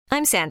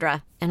I'm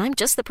Sandra, and I'm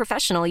just the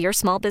professional your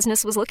small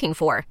business was looking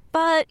for.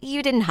 But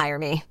you didn't hire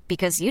me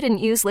because you didn't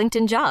use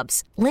LinkedIn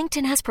Jobs.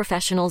 LinkedIn has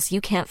professionals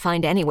you can't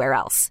find anywhere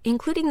else,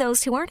 including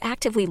those who aren't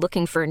actively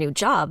looking for a new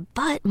job,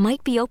 but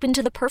might be open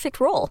to the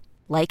perfect role,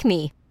 like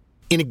me.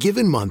 In a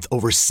given month,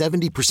 over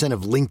 70%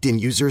 of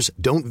LinkedIn users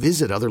don't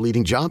visit other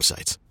leading job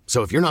sites.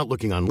 So if you're not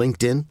looking on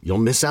LinkedIn, you'll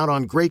miss out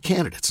on great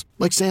candidates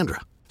like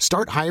Sandra.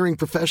 Start hiring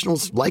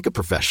professionals like a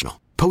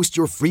professional. Post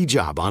your free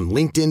job on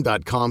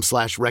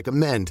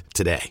linkedin.com/recommend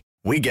today.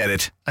 We get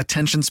it.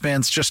 Attention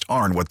spans just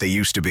aren't what they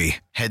used to be.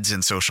 Heads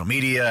in social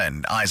media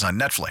and eyes on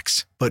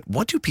Netflix. But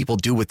what do people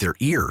do with their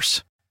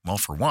ears? Well,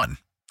 for one,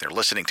 they're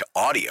listening to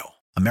audio.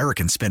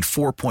 Americans spend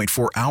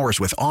 4.4 hours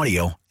with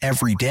audio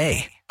every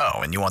day. Oh,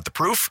 and you want the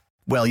proof?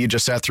 Well, you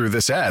just sat through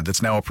this ad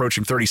that's now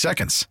approaching 30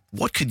 seconds.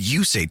 What could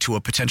you say to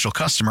a potential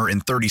customer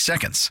in 30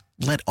 seconds?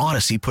 Let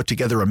Odyssey put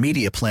together a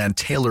media plan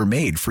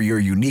tailor-made for your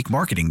unique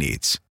marketing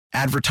needs.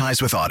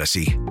 Advertise with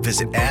Odyssey.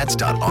 Visit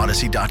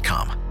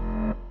ads.odyssey.com.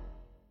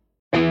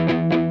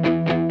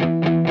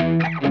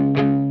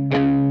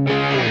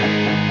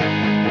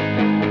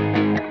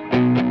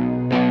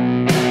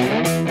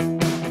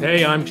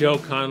 Hey, I'm Joe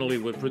Connolly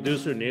with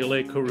producer Neil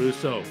A.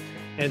 Caruso.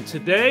 And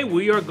today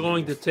we are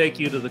going to take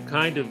you to the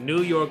kind of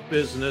New York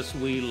business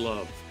we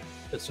love.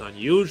 It's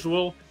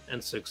unusual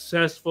and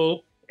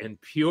successful and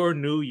pure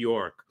New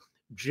York.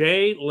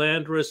 J.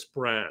 Landrus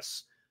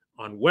Brass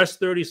on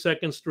West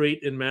 32nd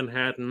Street in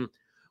Manhattan,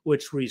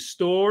 which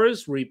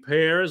restores,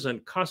 repairs,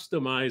 and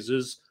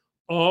customizes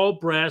all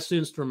brass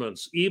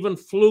instruments, even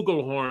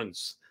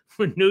flugelhorns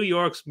for New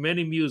York's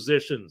many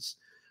musicians.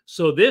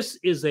 So this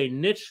is a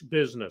niche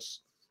business.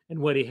 And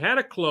when he had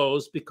to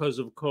close because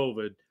of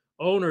COVID,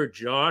 owner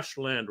Josh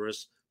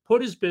Landrus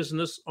put his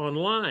business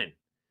online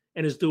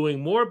and is doing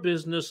more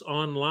business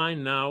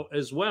online now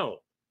as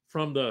well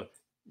from the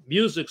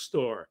music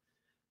store.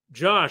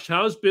 Josh,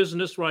 how's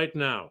business right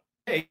now?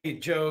 Hey,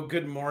 Joe,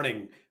 good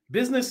morning.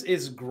 Business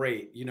is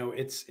great. You know,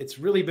 it's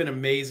really been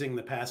amazing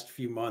the past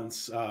few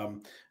months,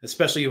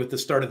 especially with the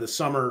start of the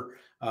summer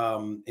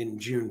in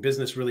June.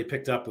 Business really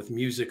picked up with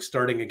music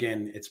starting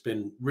again. It's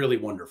been really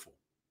wonderful.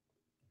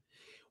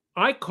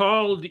 I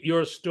called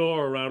your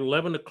store around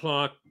 11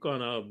 o'clock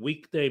on a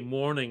weekday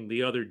morning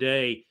the other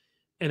day,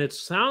 and it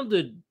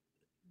sounded,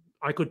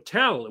 I could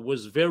tell it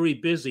was very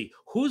busy.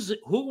 Who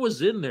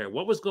was in there?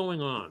 What was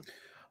going on?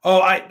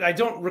 Oh, I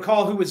don't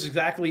recall who was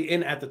exactly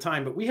in at the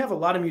time, but we have a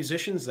lot of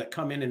musicians that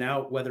come in and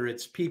out, whether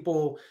it's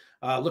people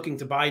looking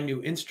to buy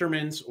new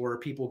instruments or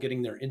people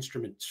getting their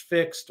instruments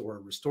fixed or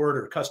restored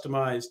or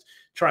customized,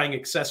 trying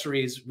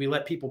accessories. We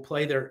let people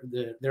play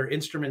their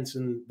instruments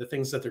and the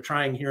things that they're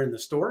trying here in the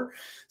store.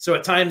 So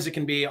at times it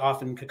can be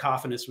often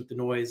cacophonous with the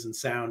noise and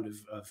sound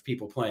of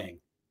people playing.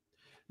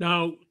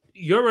 Now,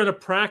 you're in a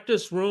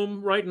practice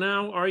room right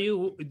now, are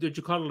you? Did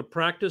you call it a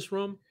practice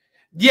room?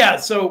 Yeah,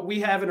 so we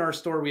have in our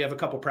store, we have a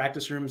couple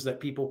practice rooms that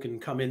people can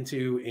come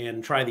into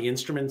and try the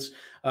instruments,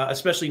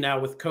 especially now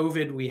with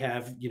COVID. We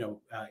have,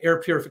 air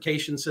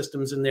purification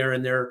systems in there,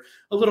 and they're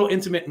a little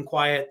intimate and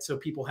quiet, so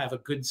people have a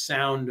good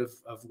sound of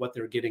what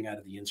they're getting out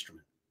of the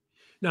instrument.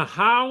 Now,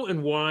 how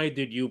and why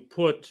did you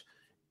put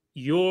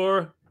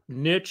your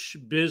niche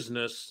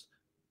business,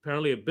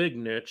 apparently a big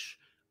niche,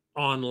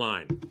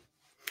 online?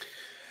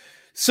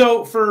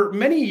 So for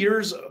many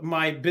years,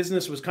 my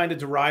business was kind of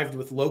derived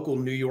with local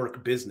New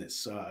York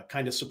business,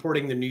 kind of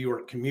supporting the New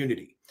York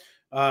community.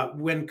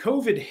 When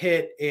COVID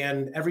hit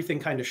and everything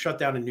kind of shut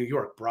down in New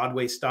York,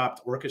 Broadway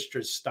stopped,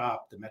 orchestras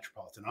stopped, the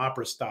Metropolitan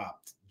Opera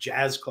stopped,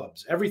 jazz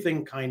clubs,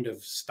 everything kind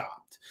of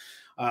stopped.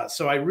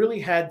 So I really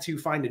had to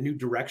find a new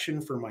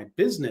direction for my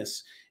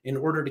business in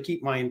order to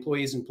keep my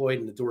employees employed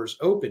and the doors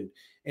open.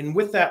 And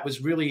with that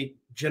was really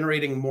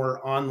generating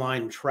more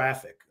online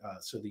traffic.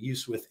 So the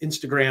use with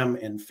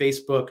Instagram and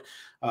Facebook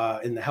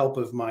and the help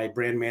of my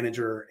brand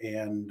manager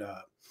and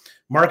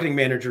marketing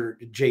manager,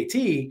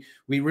 JT,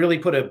 we really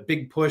put a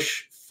big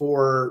push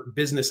for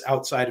business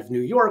outside of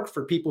New York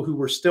for people who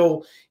were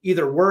still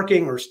either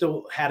working or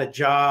still had a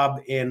job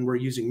and were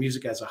using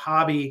music as a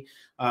hobby.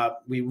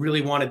 We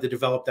really wanted to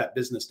develop that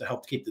business to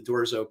help keep the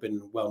doors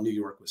open while New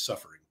York was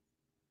suffering.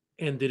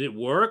 And did it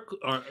work?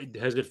 Or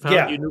has it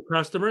found you new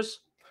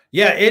customers?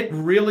 Yeah, it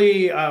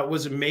really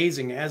was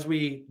amazing. As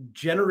we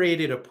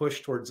generated a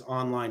push towards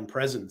online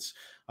presence,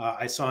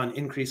 I saw an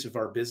increase of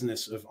our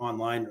business of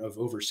online of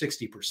over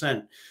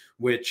 60%,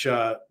 which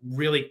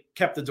really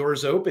kept the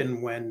doors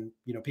open when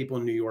people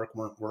in New York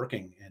weren't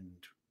working, and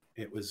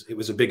it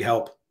was a big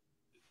help.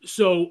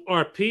 So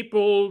are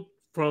people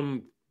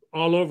from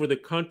all over the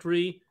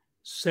country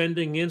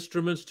sending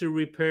instruments to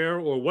repair,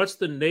 or what's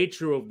the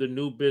nature of the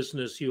new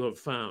business you have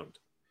found?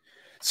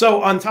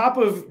 So on top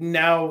of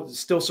now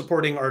still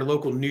supporting our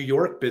local New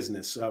York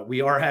business,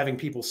 we are having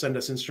people send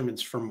us instruments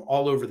from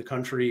all over the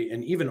country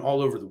and even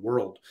all over the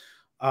world.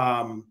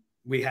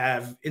 We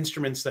have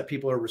instruments that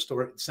people are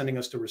sending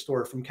us to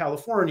restore from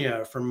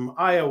California, from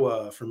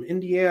Iowa, from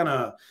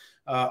Indiana,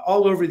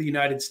 all over the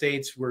United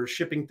States. We're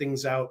shipping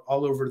things out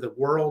all over the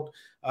world.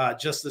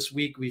 Just this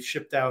week, we've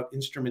shipped out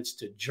instruments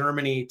to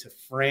Germany, to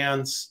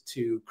France,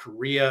 to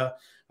Korea,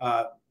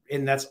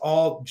 and that's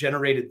all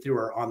generated through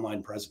our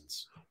online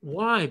presence.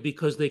 Why?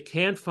 Because they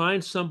can't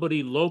find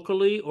somebody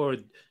locally, or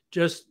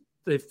just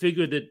they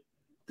figured that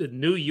the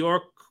New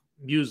York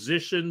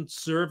musician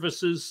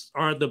services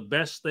are the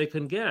best they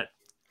can get?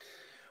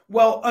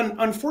 Well,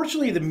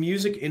 unfortunately, the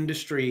music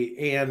industry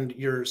and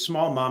your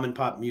small mom and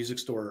pop music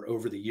store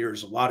over the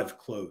years, a lot have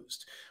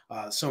closed.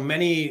 So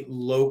many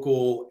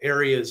local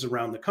areas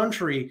around the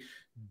country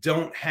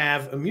don't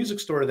have a music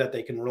store that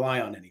they can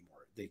rely on anymore.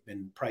 They've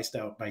been priced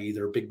out by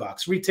either big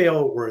box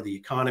retail or the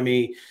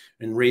economy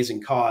and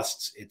raising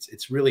costs.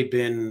 It's really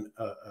been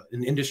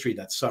an industry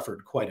that's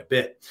suffered quite a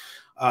bit.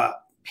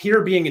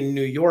 Here being in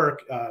New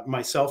York,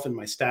 myself and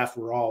my staff,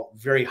 we're all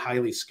very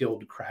highly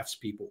skilled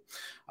craftspeople,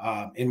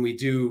 and we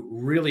do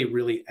really,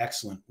 really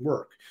excellent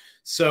work.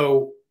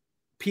 So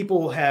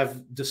people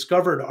have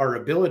discovered our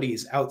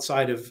abilities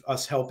outside of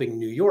us helping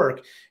New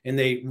York, and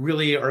they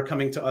really are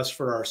coming to us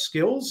for our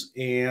skills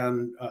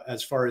and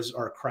as far as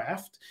our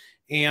craft.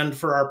 And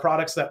for our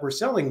products that we're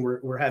selling,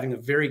 we're having a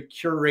very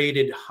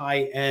curated,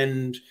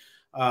 high-end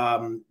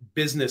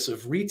business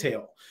of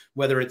retail.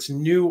 Whether it's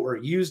new or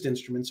used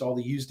instruments, all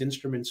the used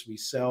instruments we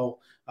sell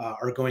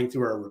are going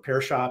through our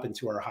repair shop and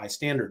to our high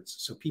standards.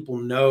 So people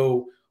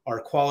know our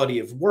quality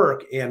of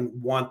work and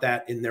want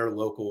that in their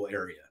local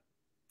area.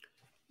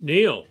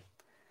 Neil.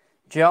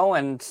 Joe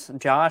and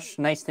Josh,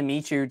 nice to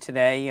meet you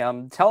today.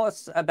 Tell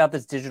us about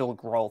this digital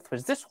growth.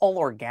 Was this all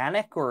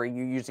organic, or are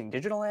you using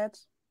digital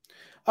ads?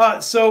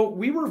 So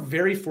we were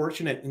very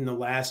fortunate in the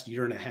last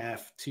year and a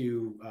half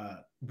to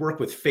work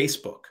with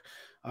Facebook.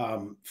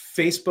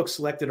 Facebook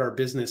selected our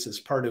business as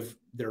part of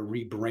their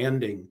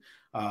rebranding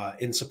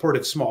in support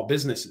of small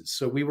businesses.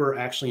 So we were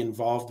actually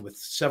involved with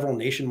several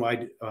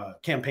nationwide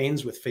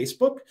campaigns with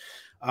Facebook.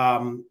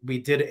 We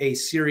did a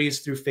series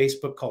through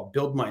Facebook called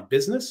Build My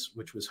Business,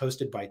 which was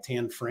hosted by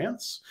Tan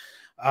France.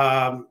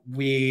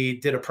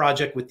 We did a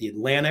project with The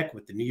Atlantic,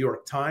 with the New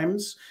York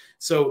Times.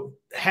 So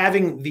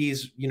having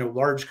these,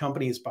 large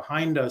companies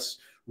behind us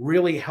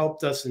really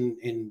helped us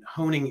in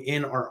honing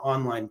in our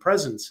online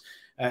presence.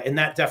 And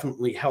that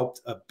definitely helped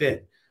a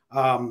bit.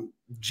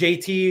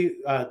 JT,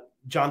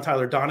 John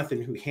Tyler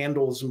Donathan, who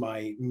handles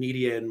my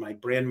media and my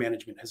brand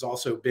management, has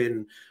also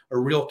been a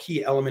real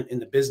key element in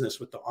the business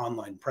with the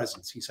online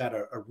presence. He's had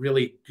a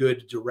really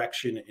good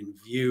direction and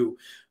view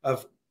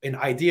of and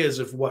ideas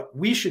of what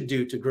we should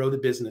do to grow the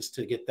business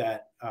to get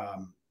that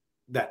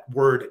that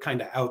word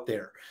kind of out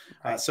there.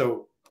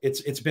 So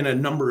it's been a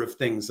number of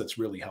things that's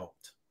really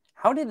helped.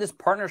 How did this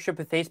partnership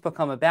with Facebook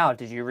come about?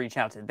 Did you reach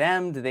out to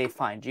them? Did they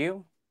find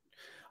you?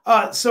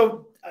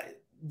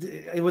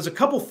 It was a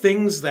couple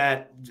things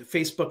that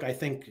Facebook, I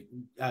think,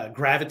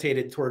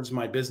 gravitated towards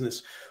my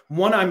business.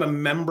 One, I'm a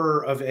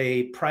member of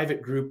a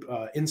private group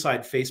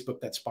inside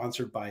Facebook that's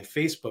sponsored by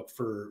Facebook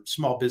for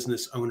small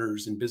business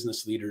owners and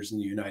business leaders in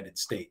the United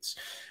States.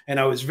 And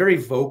I was very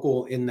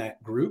vocal in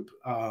that group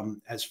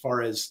as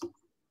far as,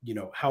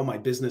 how my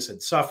business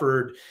had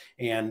suffered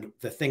and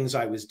the things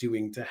I was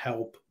doing to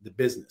help the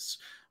business.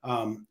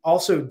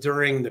 Also,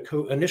 during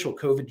the initial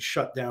COVID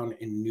shutdown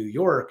in New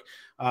York,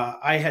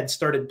 I had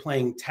started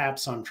playing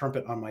taps on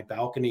trumpet on my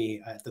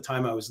balcony. At the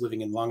time, I was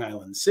living in Long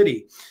Island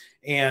City.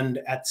 And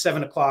at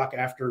 7 o'clock,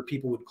 after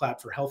people would clap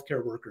for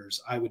healthcare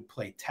workers, I would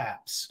play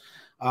taps.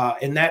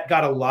 And that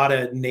got a lot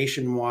of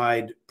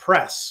nationwide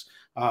press.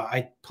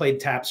 I played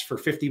taps for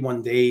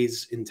 51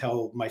 days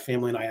until my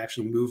family and I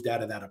actually moved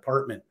out of that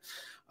apartment.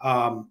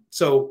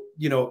 So,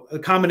 a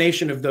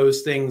combination of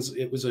those things,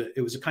 it was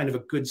a kind of a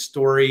good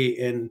story.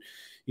 And,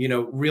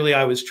 really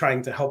I was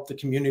trying to help the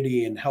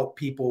community and help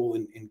people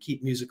and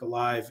keep music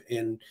alive.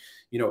 And,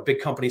 a big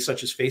company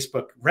such as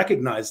Facebook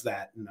recognized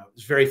that. And I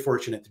was very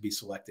fortunate to be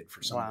selected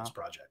for some of those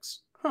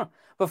projects.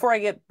 Before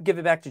I give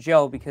it back to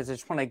Joe, because I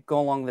just want to go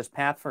along this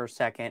path for a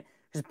second,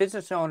 because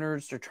business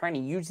owners are trying to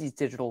use these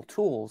digital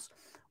tools.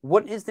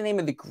 What is the name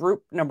of the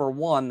group, number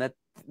one, that,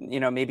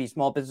 maybe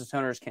small business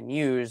owners can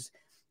use?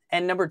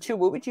 And number two,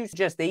 what would you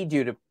suggest they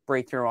do to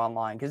break through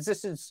online? Because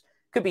this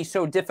could be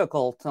so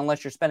difficult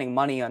unless you're spending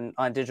money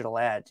on digital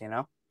ads,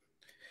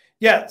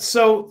 Yeah.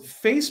 So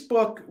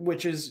Facebook,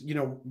 which is,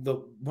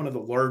 one of the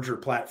larger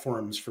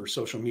platforms for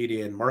social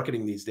media and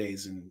marketing these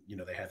days, and,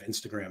 they have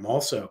Instagram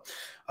also,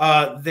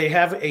 they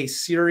have a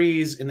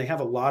series and they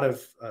have a lot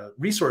of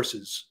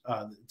resources.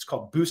 It's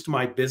called Boost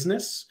My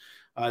Business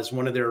as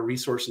one of their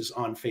resources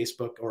on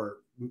Facebook, or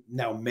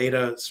now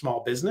Meta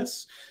Small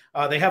Business.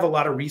 They have a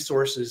lot of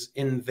resources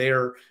in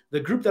there. The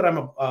group that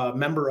I'm a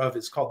member of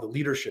is called the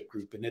Leadership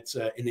Group, and it's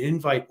an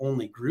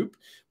invite-only group.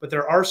 But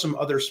there are some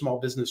other small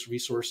business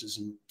resources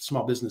and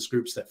small business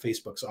groups that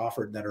Facebook's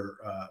offered that are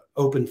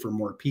open for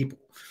more people.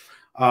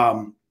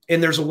 And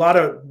there's a lot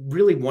of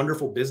really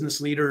wonderful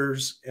business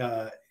leaders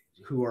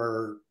who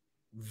are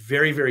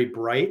very, very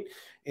bright,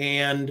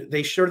 and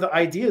they share the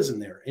ideas in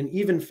there. And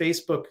even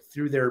Facebook,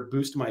 through their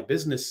Boost My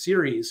Business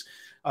series,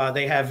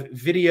 they have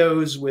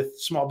videos with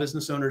small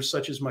business owners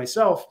such as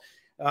myself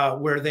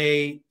where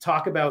they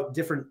talk about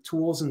different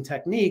tools and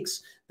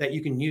techniques that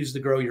you can use to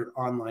grow your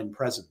online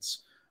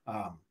presence.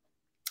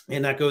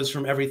 And that goes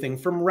from everything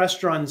from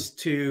restaurants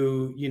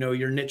to,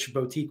 your niche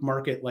boutique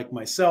market like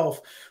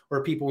myself,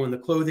 or people in the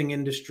clothing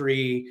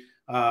industry,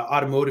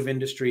 automotive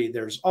industry.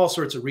 There's all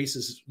sorts of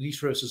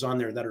resources on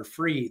there that are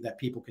free that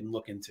people can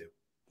look into.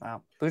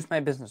 Wow. Boost my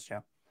business,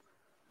 Joe.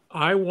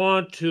 I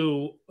want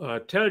to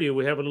tell you,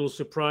 we have a little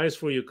surprise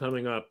for you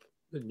coming up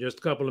in just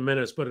a couple of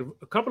minutes, but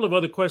a couple of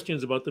other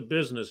questions about the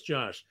business,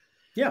 Josh.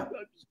 Yeah.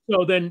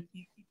 So then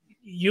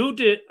you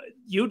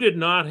did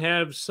not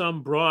have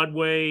some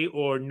Broadway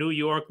or New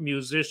York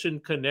musician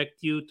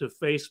connect you to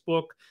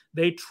Facebook.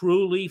 They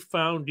truly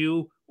found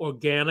you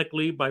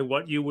organically by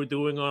what you were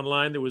doing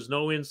online. There was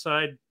no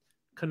inside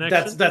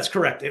connection. That's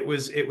correct. It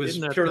was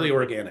purely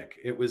organic.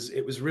 It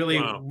was really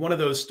one of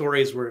those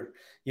stories where,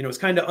 it's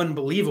kind of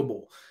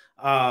unbelievable.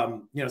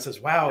 It says,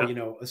 wow,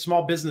 a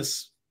small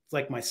business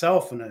like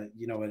myself and a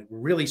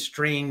really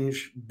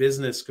strange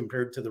business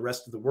compared to the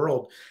rest of the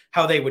world,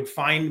 how they would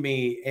find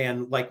me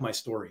and like my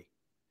story.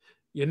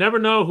 You never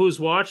know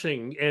who's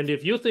watching. And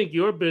if you think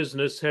your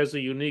business has a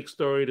unique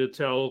story to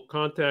tell,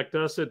 contact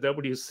us at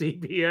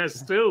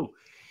WCBS too.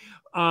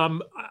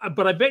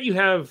 But I bet you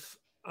have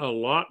a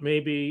lot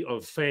maybe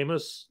of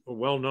famous or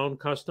well-known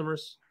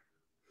customers.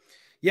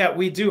 Yeah,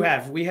 we do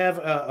have. We have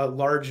a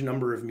large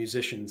number of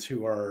musicians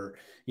who are,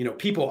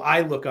 people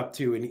I look up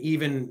to. And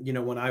even,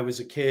 when I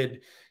was a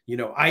kid,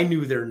 I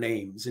knew their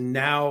names. And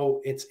now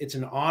it's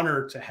an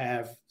honor to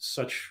have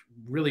such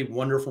really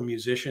wonderful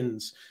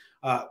musicians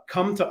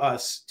come to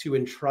us to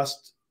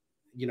entrust,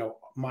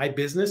 my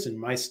business and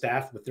my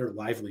staff with their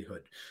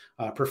livelihood.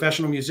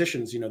 Professional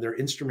musicians, their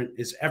instrument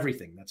is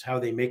everything. That's how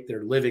they make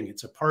their living.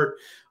 It's a part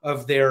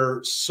of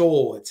their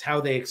soul. It's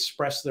how they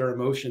express their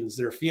emotions,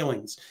 their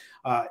feelings.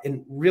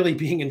 And really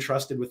being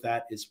entrusted with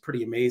that is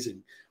pretty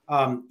amazing.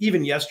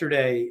 Even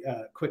yesterday,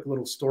 quick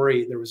little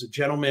story, there was a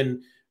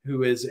gentleman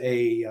who is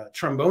a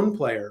trombone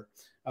player.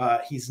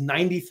 He's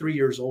 93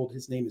 years old.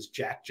 His name is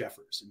Jack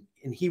Jeffers.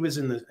 And he was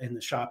in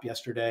the shop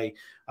yesterday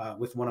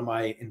with one of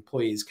my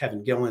employees,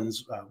 Kevin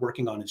Gillens,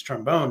 working on his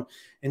trombone.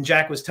 And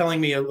Jack was telling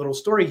me a little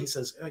story. He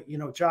says,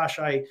 Josh,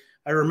 I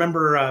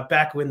remember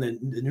back when the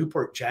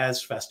Newport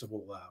Jazz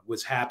Festival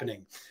was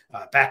happening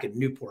back in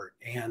Newport.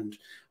 And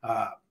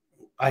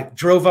I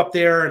drove up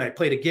there and I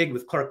played a gig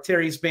with Clark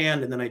Terry's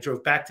band. And then I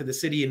drove back to the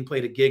city and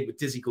played a gig with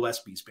Dizzy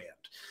Gillespie's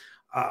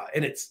band.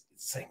 And it's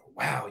saying,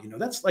 wow,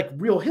 that's like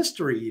real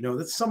history.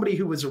 That's somebody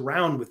who was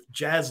around with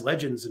jazz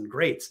legends and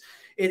greats.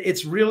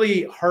 It's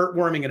really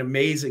heartwarming and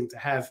amazing to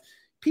have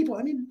people.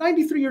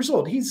 93 years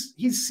old. He's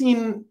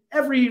seen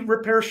every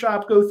repair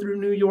shop go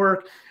through New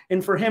York.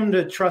 And for him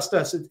to trust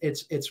us,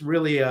 it's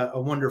really a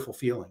wonderful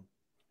feeling.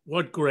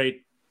 What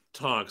great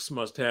talks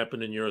must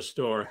happen in your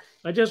store.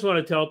 I just want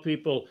to tell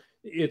people,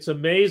 it's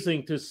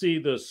amazing to see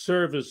the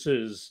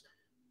services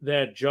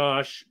that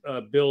Josh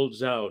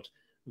builds out.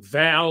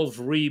 Valve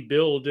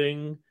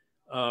rebuilding,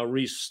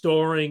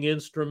 restoring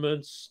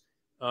instruments,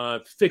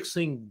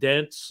 fixing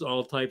dents,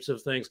 all types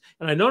of things.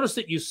 And I noticed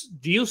that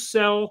do you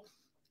sell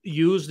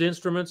used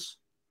instruments?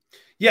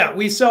 Yeah,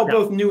 we sell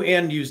both new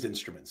and used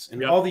instruments.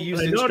 And all the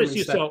used instruments. I noticed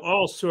you sell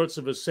all sorts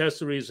of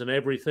accessories and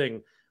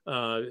everything.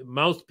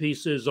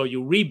 Mouthpieces, or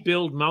you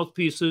rebuild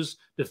mouthpieces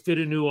to fit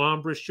a new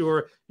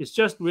embouchure. It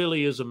just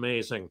really is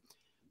amazing.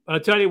 I'll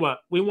tell you what,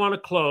 we want to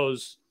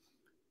close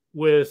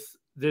with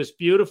this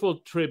beautiful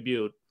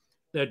tribute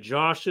that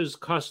Josh's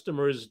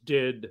customers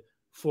did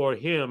for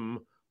him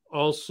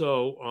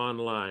also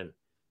online.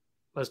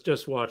 Let's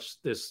just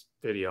watch this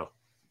video.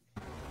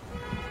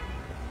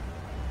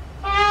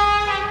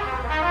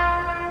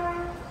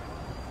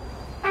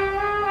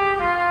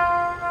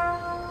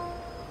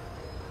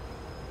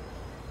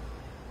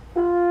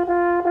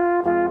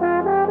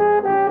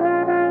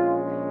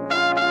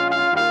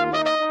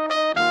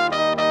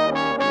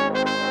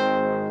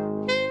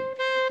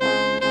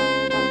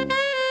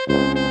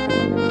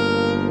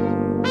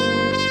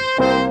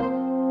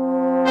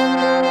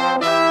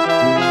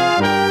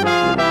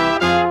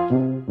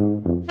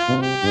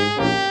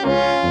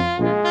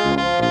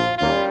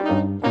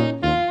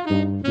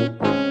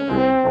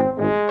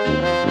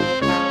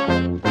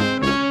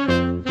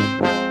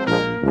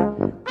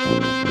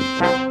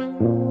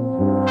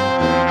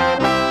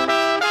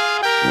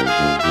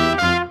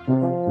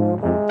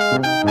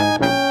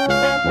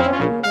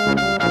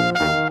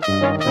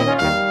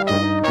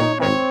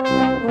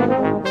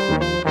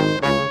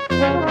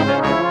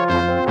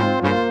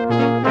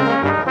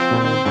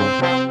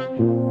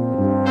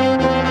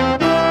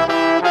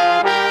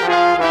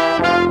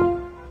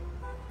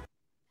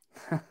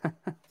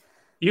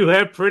 You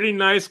have pretty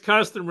nice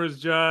customers,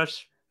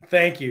 Josh.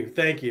 Thank you.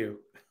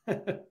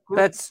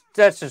 That's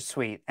just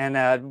sweet, and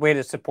a way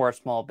to support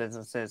small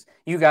businesses.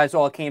 You guys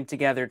all came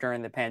together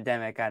during the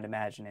pandemic, I'd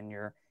imagine, in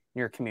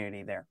your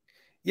community there.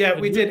 Yeah,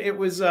 we did. It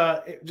was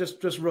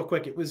just real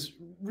quick. It was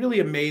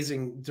really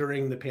amazing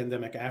during the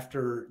pandemic,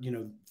 after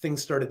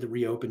things started to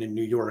reopen in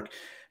New York,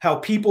 how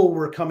people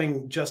were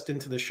coming just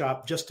into the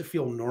shop just to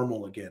feel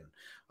normal again.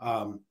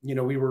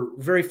 We were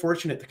very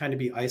fortunate to kind of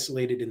be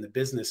isolated in the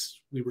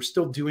business. We were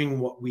still doing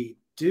what we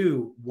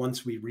do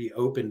once we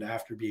reopened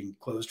after being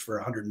closed for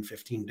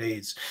 115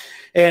 days.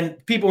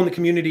 And people in the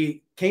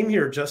community came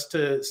here just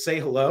to say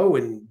hello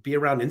and be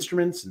around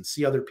instruments and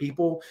see other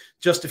people,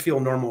 just to feel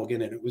normal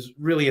again. And it was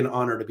really an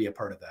honor to be a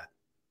part of that.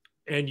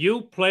 And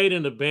you played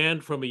in a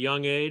band from a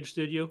young age,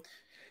 did you?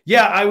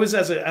 Yeah, I was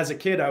as a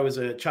kid, I was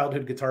a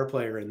childhood guitar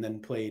player and then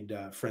played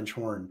French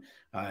horn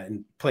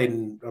and played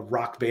in a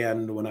rock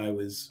band when I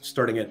was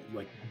starting at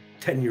like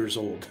 10 years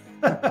old.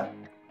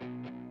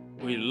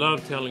 We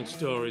love telling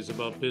stories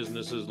about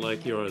businesses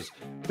like yours.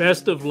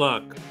 Best of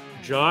luck.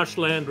 Josh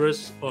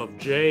Landris of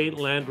J.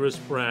 Landris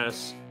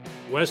Brass,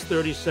 West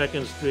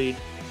 32nd Street,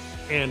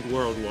 and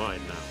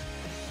worldwide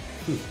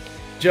now.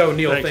 Joe,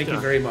 Neil, Thanks, thank John.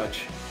 you very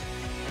much.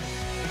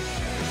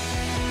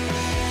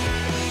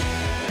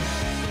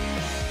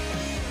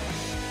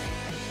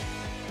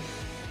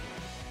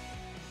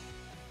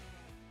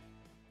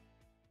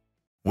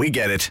 We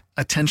get it.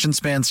 Attention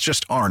spans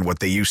just aren't what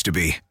they used to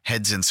be.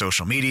 Heads in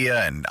social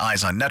media and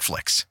eyes on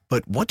Netflix.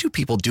 But what do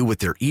people do with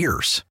their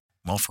ears?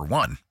 Well, for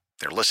one,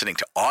 they're listening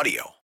to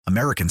audio.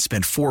 Americans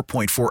spend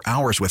 4.4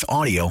 hours with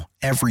audio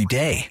every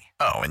day.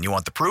 Oh, and you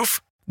want the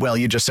proof? Well,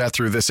 you just sat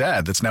through this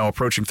ad that's now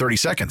approaching 30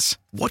 seconds.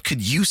 What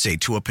could you say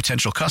to a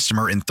potential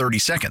customer in 30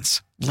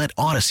 seconds? Let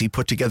Odyssey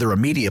put together a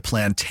media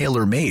plan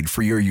tailor-made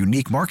for your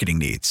unique marketing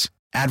needs.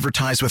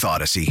 Advertise with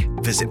Odyssey.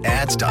 Visit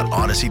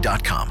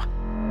ads.odyssey.com.